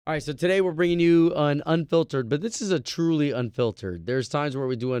All right, so today we're bringing you an unfiltered, but this is a truly unfiltered. There's times where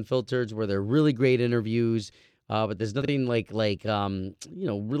we do unfiltered where they're really great interviews, but there's nothing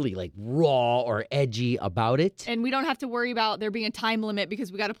really like raw or edgy about it. And we don't have to worry about there being a time limit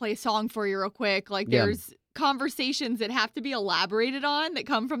because we got to play a song for you real quick. Like Yeah. there's conversations that have to be elaborated on that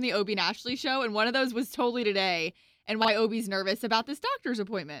come from the Obie and Ashley show. And one of those was totally today and why Obie's nervous about this doctor's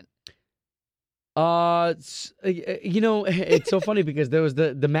appointment. It's so funny because there was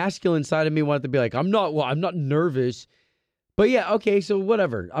the masculine side of me wanted to be like, I'm not nervous. But yeah, okay, so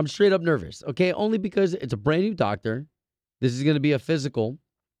whatever. I'm straight up nervous, okay? Only because it's a brand new doctor. This is going to be a physical.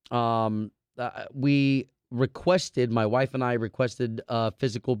 My wife and I requested a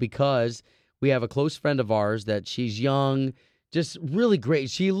physical because we have a close friend of ours that she's young, just really great.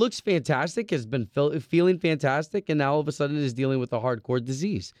 She looks fantastic, has been feeling fantastic, and now all of a sudden is dealing with a hardcore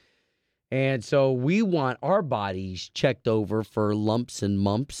disease. And so we want our bodies checked over for lumps and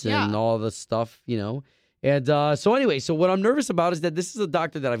mumps and all the stuff, And so what I'm nervous about is that this is a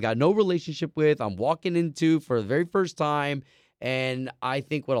doctor that I've got no relationship with. I'm walking into for the very first time. And I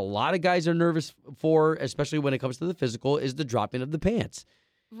think what a lot of guys are nervous for, especially when it comes to the physical, is the dropping of the pants.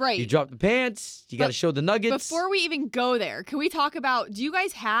 Right. You drop the pants, you got to show the nuggets. Before we even go there, can we talk about, do you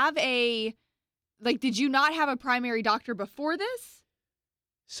guys have did you not have a primary doctor before this?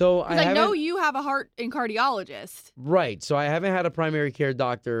 So I know you have a heart and cardiologist. Right. So I haven't had a primary care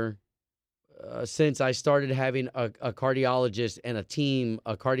doctor since I started having a cardiologist and a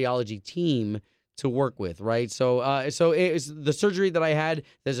cardiology team to work with, right? So it's the surgery that I had.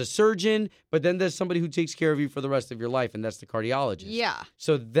 There's a surgeon, but then there's somebody who takes care of you for the rest of your life, and that's the cardiologist. Yeah.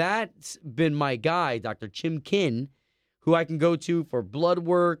 So that's been my guy, Dr. Chim Kin, who I can go to for blood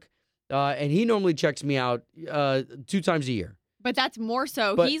work, and he normally checks me out 2 times a year. But that's more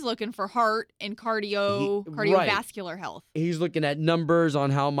so. He's looking for heart and cardiovascular health. He's looking at numbers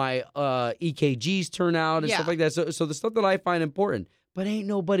on how my EKGs turn out and stuff like that. So the stuff that I find important. But ain't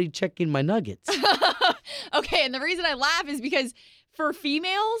nobody checking my nuggets. Okay, and the reason I laugh is because for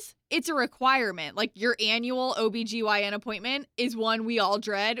females, it's a requirement. Like your annual OBGYN appointment is one we all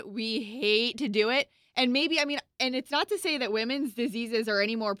dread. We hate to do it. And and it's not to say that women's diseases are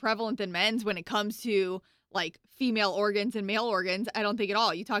any more prevalent than men's when it comes to like female organs and male organs. I don't think at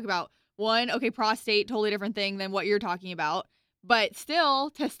all. You talk about prostate, totally different thing than what you're talking about. But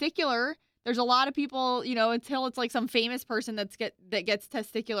still, testicular, there's a lot of people, until it's like some famous person that gets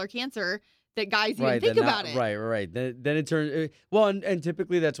testicular cancer that guys even think about it. Right. Then it turns, and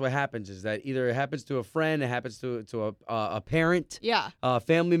typically that's what happens is that either it happens to a friend, it happens to a parent, a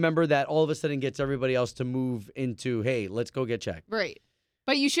family member that all of a sudden gets everybody else to move into, hey, let's go get checked. Right.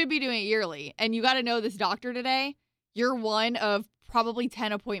 But you should be doing it yearly. And you got to know this doctor today. You're one of probably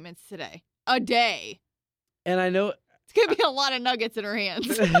 10 appointments today. A day. And I know it's going to be a lot of nuggets in her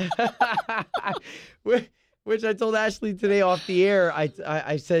hands. Which I told Ashley today off the air.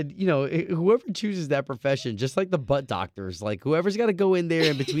 I said, whoever chooses that profession, just like the butt doctors, like whoever's got to go in there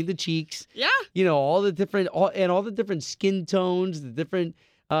in between the cheeks. Yeah. All the different skin tones, the different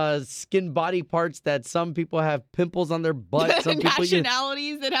skin body parts that some people have pimples on their butt. Some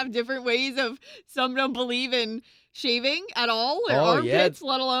nationalities that have different ways of, some don't believe in shaving at all, or armpits,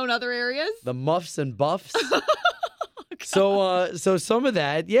 let alone other areas. The muffs and buffs. So some of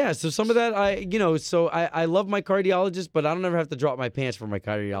that, I love my cardiologist, but I don't ever have to drop my pants for my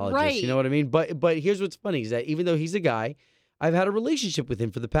cardiologist. Right. You know what I mean? But here's what's funny is that even though he's a guy, I've had a relationship with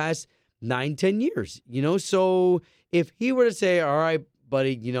him for the past 9-10 years. So if he were to say, all right,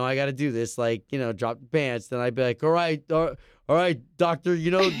 buddy, I got to do this, drop the pants, then I'd be like, all right, doctor,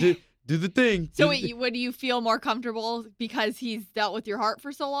 do the thing. So would you feel more comfortable because he's dealt with your heart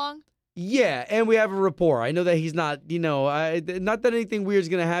for so long? Yeah, and we have a rapport. I know that he's not, not that anything weird is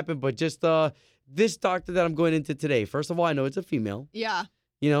going to happen, but just this doctor that I'm going into today, first of all, I know it's a female. Yeah.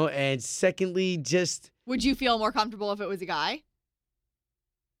 And secondly, just... Would you feel more comfortable if it was a guy?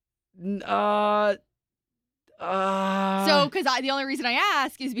 So, because the only reason I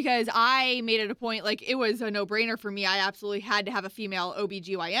ask is because I made it a point, like, it was a no-brainer for me. I absolutely had to have a female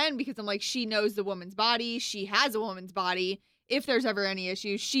OBGYN because I'm like, she knows the woman's body. She has a woman's body. If there's ever any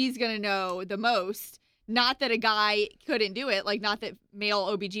issues, she's going to know the most. Not that a guy couldn't do it, like, not that male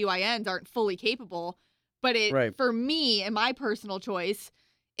OBGYNs aren't fully capable, but for me and my personal choice,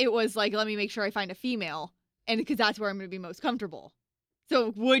 it was like, let me make sure I find a female, and because that's where I'm going to be most comfortable.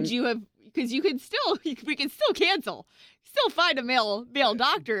 So would you have, because we can still cancel, still find a male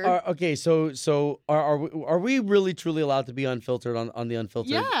doctor. Okay, so are we really truly allowed to be unfiltered on the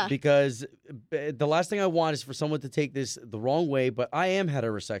unfiltered? Yeah. Because the last thing I want is for someone to take this the wrong way, but I am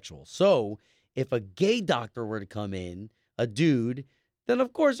heterosexual. So if a gay doctor were to come in, a dude, then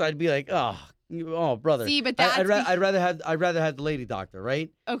of course I'd be like, oh, brother. See, but I'd that's rather have the lady doctor, right?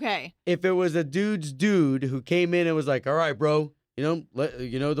 okay. If it was a dude's dude who came in and was like, all right, bro, you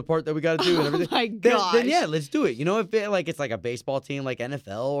know the part that we got to do and everything. Oh my Then, gosh. then yeah, let's do it. If it's like a baseball team, like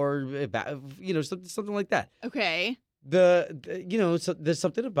NFL or something like that. Okay. So there's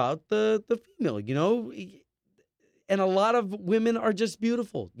something about the female, and a lot of women are just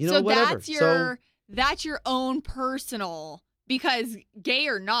beautiful, So whatever. that's your own personal, because gay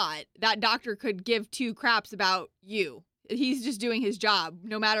or not, that doctor could give two craps about you. He's just doing his job,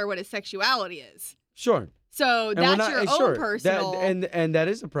 no matter what his sexuality is. Sure. So And that's your own personal. And that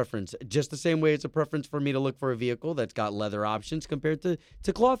is a preference. Just the same way it's a preference for me to look for a vehicle that's got leather options compared to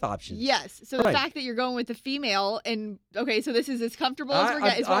cloth options. Yes. So the Right. fact that you're going with the female, and okay, so this is as comfortable as we're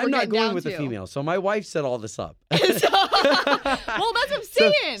getting. I'm not going down with to. the female. So my wife set all this up. Well, that's what I'm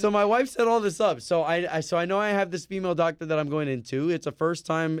saying. So my wife set all this up. So I know I have this female doctor that I'm going into. It's a first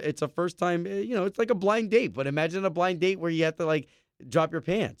time. It's like a blind date. But imagine a blind date where you have to like drop your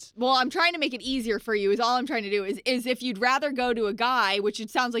pants. Well, I'm trying to make it easier for you. Is all I'm trying to do is if you'd rather go to a guy, which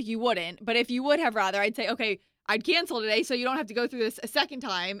it sounds like you wouldn't, but if you would have rather, I'd say, okay, I'd cancel today so you don't have to go through this a second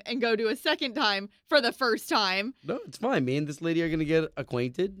time and go to a second time for the first time. No, it's fine. Me and this lady are gonna get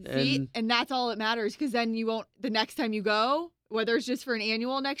acquainted, See? And that's all that matters, because then you won't, the next time you go, whether it's just for an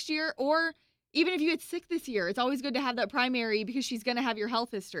annual next year or even if you get sick this year, it's always good to have that primary because she's going to have your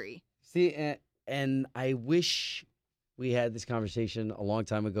health history. See, and I wish we had this conversation a long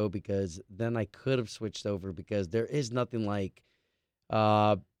time ago, because then I could have switched over, because there is nothing like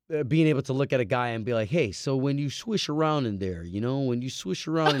being able to look at a guy and be like, hey, so when you swish around in there, when you swish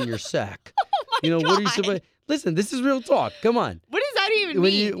around in your sack, Oh my what are you God. supposed? Listen, this is real talk. Come on. What does that even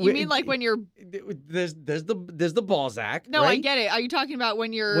When mean? you- You when- mean like when you're... There's the Balzac. No, right? I get it. Are you talking about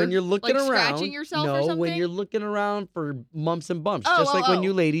when you're looking like around, scratching yourself no, or something? when you're looking around for bumps and bumps, Oh, just like when oh.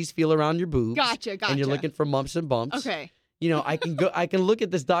 you ladies feel around your boobs. Gotcha. And you're looking for bumps and bumps. Okay. I can look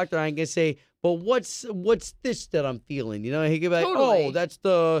at this doctor and I can say, but what's this that I'm feeling? He can be like, Totally. oh, that's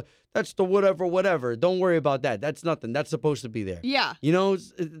the whatever. Don't worry about that. That's nothing. That's supposed to be there. Yeah.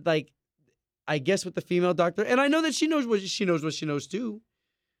 It's like, I guess with the female doctor, and I know that she knows what she knows too.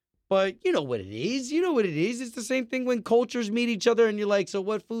 But you know what it is. It's the same thing when cultures meet each other and you're like, so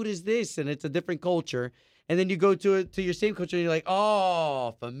what food is this? And it's a different culture. And then you go to your same culture and you're like,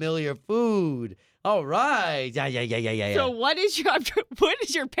 oh, familiar food. All right. Yeah. So what is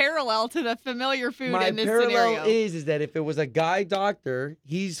your parallel to the familiar food My in this parallel scenario? is that if it was a guy doctor,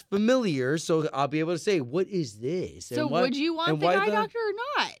 he's familiar, so I'll be able to say, what is this? So And what- would you want and the why guy the- doctor or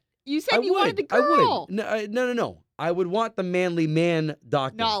not? You said I you wanted the would. girl. I would. No. I would want the manly man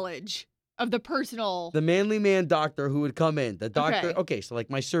doctor. Knowledge of the personal. The manly man doctor who would come in. The doctor, Okay. so like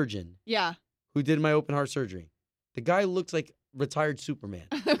my surgeon Yeah. who did my open heart surgery. The guy looks like retired Superman.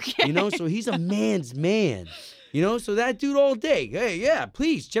 Okay. So he's a man's man. So that dude all day, hey, yeah,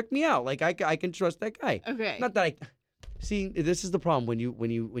 please check me out. Like I can trust that guy. Okay. Not that I see. This is the problem when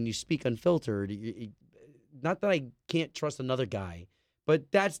you speak unfiltered. Not that I can't trust another guy,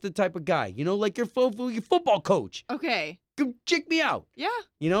 but that's the type of guy. Like your football coach. Okay. Go check me out.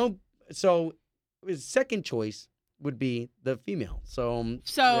 Yeah. So his second choice would be the female. So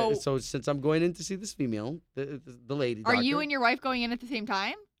since I'm going in to see this female, the lady. Are you doctor- and your wife going in at the same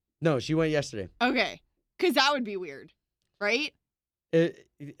time? No, she went yesterday. Okay. Because that would be weird, right? Well,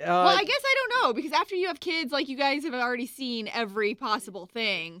 Well, I guess I don't know, because after you have kids, like, you guys have already seen every possible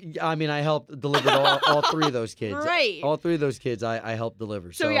thing. I mean, I helped deliver all three of those kids. Right. All three of those kids, I helped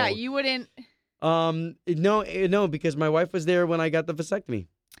deliver. So yeah, you wouldn't. No, because my wife was there when I got the vasectomy.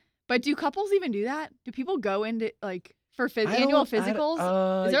 But do couples even do that? Do people go into like for I annual don't- I don't-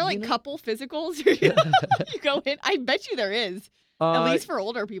 physicals? Is there like couple physicals? You go in. I bet you there is. At least for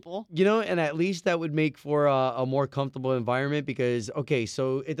older people. And at least that would make for a more comfortable environment, because, okay,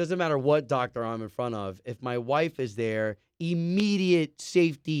 so it doesn't matter what doctor I'm in front of. If my wife is there, immediate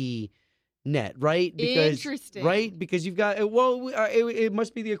safety net, right? Interesting. Right? Because you've got, it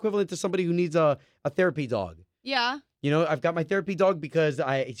must be the equivalent to somebody who needs a therapy dog. Yeah. I've got my therapy dog because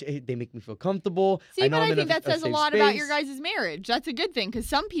they make me feel comfortable. See, but I'm I in think that says a safe lot about space. your guys' marriage. That's a good thing, because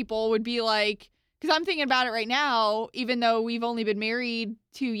some people would be like, because I'm thinking about it right now, even though we've only been married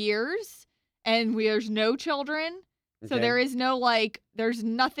 2 years and there's no children. So Okay. there is no there's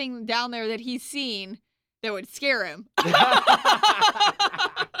nothing down there that he's seen that would scare him.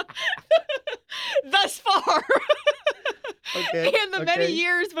 Thus far. Okay. And the many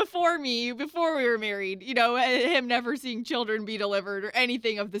years before we were married, him never seeing children be delivered or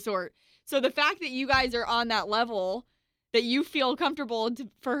anything of the sort. So the fact that you guys are on that level, that you feel comfortable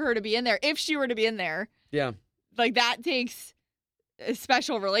for her to be in there, if she were to be in there, Yeah. like that takes a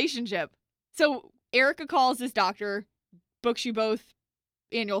special relationship. So Erica calls this doctor, books you both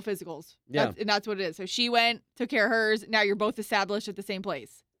annual physicals. Yeah. And that's what it is. So she went, took care of hers. Now you're both established at the same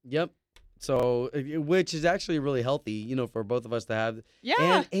place. Yep. So, which is actually really healthy, for both of us to have.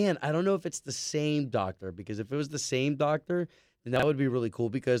 Yeah. And I don't know if it's the same doctor, because if it was the same doctor, then that would be really cool,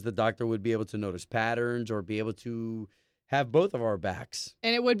 because the doctor would be able to notice patterns or be able to have both of our backs.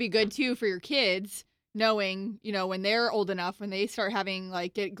 And it would be good too for your kids knowing, when they're old enough, when they start having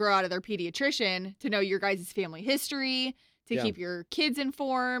grow out of their pediatrician, to know your guys' family history, to keep your kids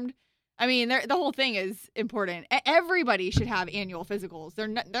informed. I mean, the whole thing is important. Everybody should have annual physicals. They're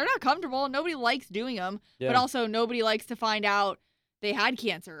not comfortable. Nobody likes doing them, but also nobody likes to find out they had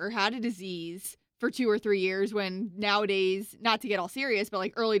cancer or had a disease for 2 or 3 years, when nowadays, not to get all serious, but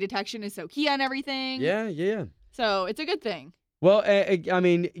early detection is so key on everything. Yeah. So it's a good thing. Well, I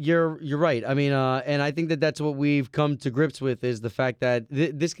mean, you're right. I mean, and I think that's what we've come to grips with, is the fact that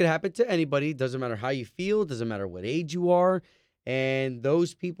this could happen to anybody. Doesn't matter how you feel. Doesn't matter what age you are. And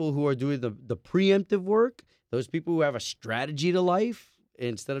those people who are doing the preemptive work, those people who have a strategy to life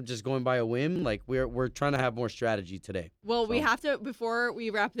instead of just going by a whim, we're trying to have more strategy today. Well, we have to, before we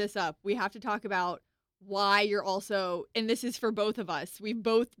wrap this up, we have to talk about why you're also, and this is for both of us, we've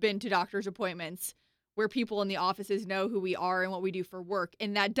both been to doctor's appointments where people in the offices know who we are and what we do for work.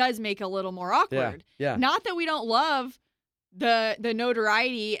 And that does make it a little more awkward. Yeah. Not that we don't love the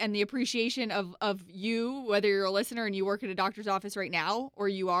notoriety and the appreciation of you, whether you're a listener and you work at a doctor's office right now, or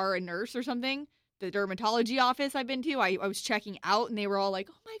you are a nurse or something. The dermatology office I've been to, I was checking out, and they were all like,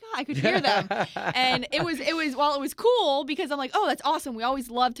 "Oh my God," I could hear them. And it was cool, because I'm like, "Oh, that's awesome. We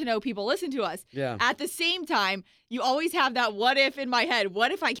always love to know people listen to us." Yeah. At the same time, you always have that what if in my head.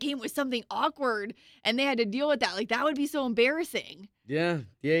 What if I came with something awkward and they had to deal with that? That would be so embarrassing. Yeah.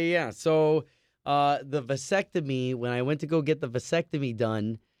 So the vasectomy, when I went to go get the vasectomy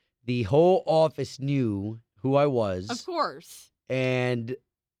done, the whole office knew who I was. Of course. And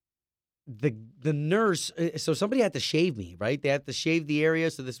the nurse, so somebody had to shave me, right? They had to shave the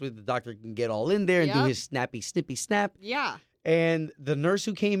area so this way the doctor can get all in there and do his snappy, snippy snap. Yeah. And the nurse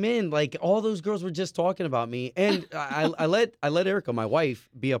who came in, all those girls were just talking about me. And I let Erica, my wife,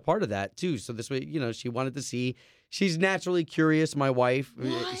 be a part of that too. So this way, she wanted to see. She's naturally curious, my wife.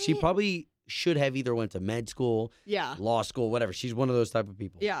 What? She probably should have either went to med school, law school, whatever. She's one of those type of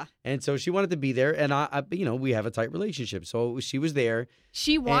people. Yeah. And so she wanted to be there, and I we have a tight relationship. So she was there.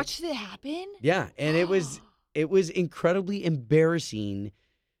 She watched it happen? Yeah, and it was incredibly embarrassing,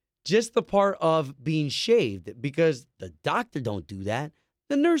 just the part of being shaved, because the doctor don't do that.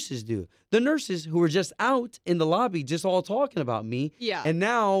 The nurses do. The nurses who were just out in the lobby just all talking about me. Yeah. And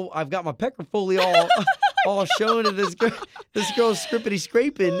now I've got my pecker fully all showing to this girl's scrippity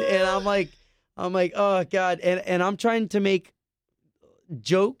scraping, and I'm like, oh God. And I'm trying to make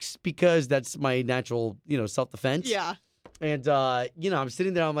jokes because that's my natural, self-defense. Yeah. And, I'm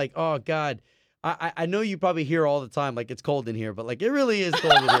sitting there, I'm like, oh God, I know you probably hear all the time, it's cold in here, but it really is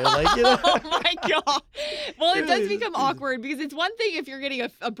cold in here. Oh my God. Well, it does become awkward, because it's one thing if you're getting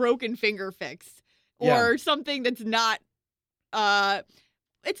a broken finger fixed or something that's not,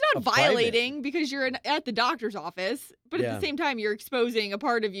 it's not violating private, because you're at the doctor's office, but at the same time, you're exposing a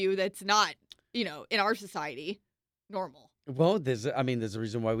part of you that's not, in our society, normal. Well, there's a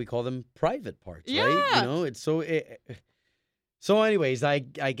reason why we call them private parts, yeah. right? It's so. So anyways, I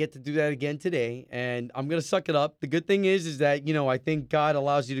get to do that again today, and I'm going to suck it up. The good thing is that, I think God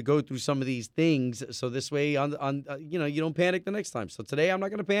allows you to go through some of these things, so this way you don't panic the next time. So today I'm not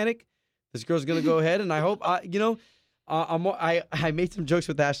going to panic. This girl's going to go ahead, and I hope, I made some jokes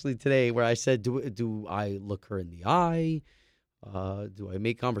with Ashley today where I said, do I look her in the eye? Do I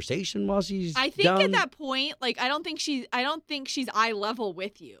make conversation while she's I think down? At that point, I don't think she's eye level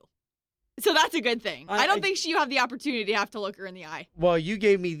with you. So that's a good thing. I don't think you have the opportunity to have to look her in the eye. Well, you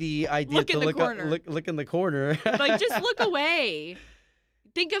gave me the idea look to in the look in the corner. Just look away.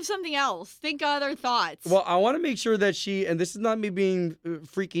 Think of something else. Think of other thoughts. Well, I want to make sure that and this is not me being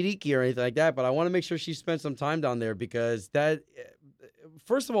freaky deaky or anything like that, but I want to make sure she spent some time down there, because that,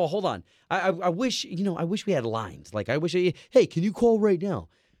 first of all, hold on. I wish, I wish we had lines. Hey, can you call right now?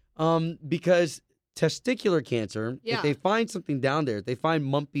 Because testicular cancer, if they find something down there, if they find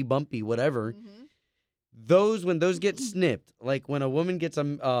mumpy, bumpy, whatever, when those get snipped, when a woman gets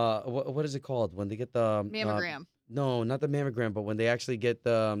what is it called? When they get the mammogram. No, not the mammogram, but when they actually get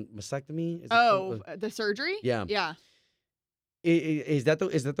the mastectomy. The surgery? Yeah. Yeah. Is that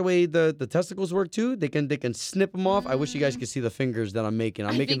the way the testicles work too? They can snip them off. I wish you guys could see the fingers that I'm making.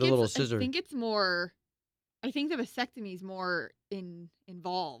 I'm making the little scissor. I think the vasectomy is more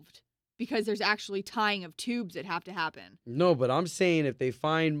involved, because there's actually tying of tubes that have to happen. No, but I'm saying if they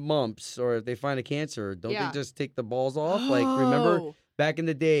find mumps or if they find a cancer, don't Yeah. they just take the balls off? Like, remember Oh. back in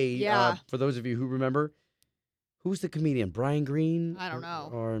the day, Yeah. for those of you who remember, who's the comedian? Brian Green? I don't know.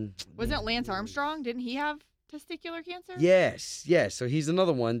 Or Wasn't it Lance Armstrong? Didn't he have testicular cancer? Yes. So he's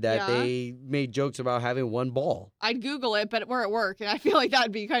another one that Yeah. they made jokes about having one ball. I'd Google it, but we're at work, and I feel like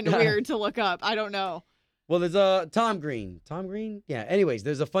that'd be kind of weird to look up. I don't know. Well, there's a Tom Green. Tom Green? Yeah. Anyways,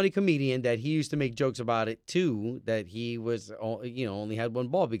 there's a funny comedian that he used to make jokes about it too, that he was, only had one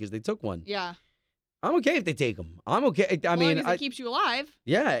ball because they took one. Yeah. I'm okay if they take them. I'm okay. I As mean, long as it keeps you alive.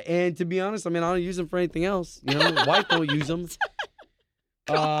 yeah. And to be honest, I don't use them for anything else. Wife don't use them.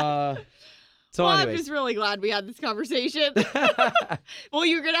 So Well, I'm anyways. just really glad we had this conversation. Well,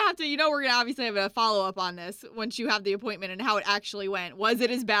 you're going to have to, we're going to obviously have a follow-up on this once you have the appointment and how it actually went. Was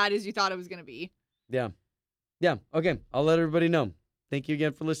it as bad as you thought it was going to be? Yeah. Okay. I'll let everybody know. Thank you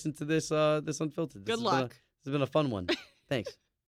again for listening to this Unfiltered. Good luck. This has been a fun one. Thanks.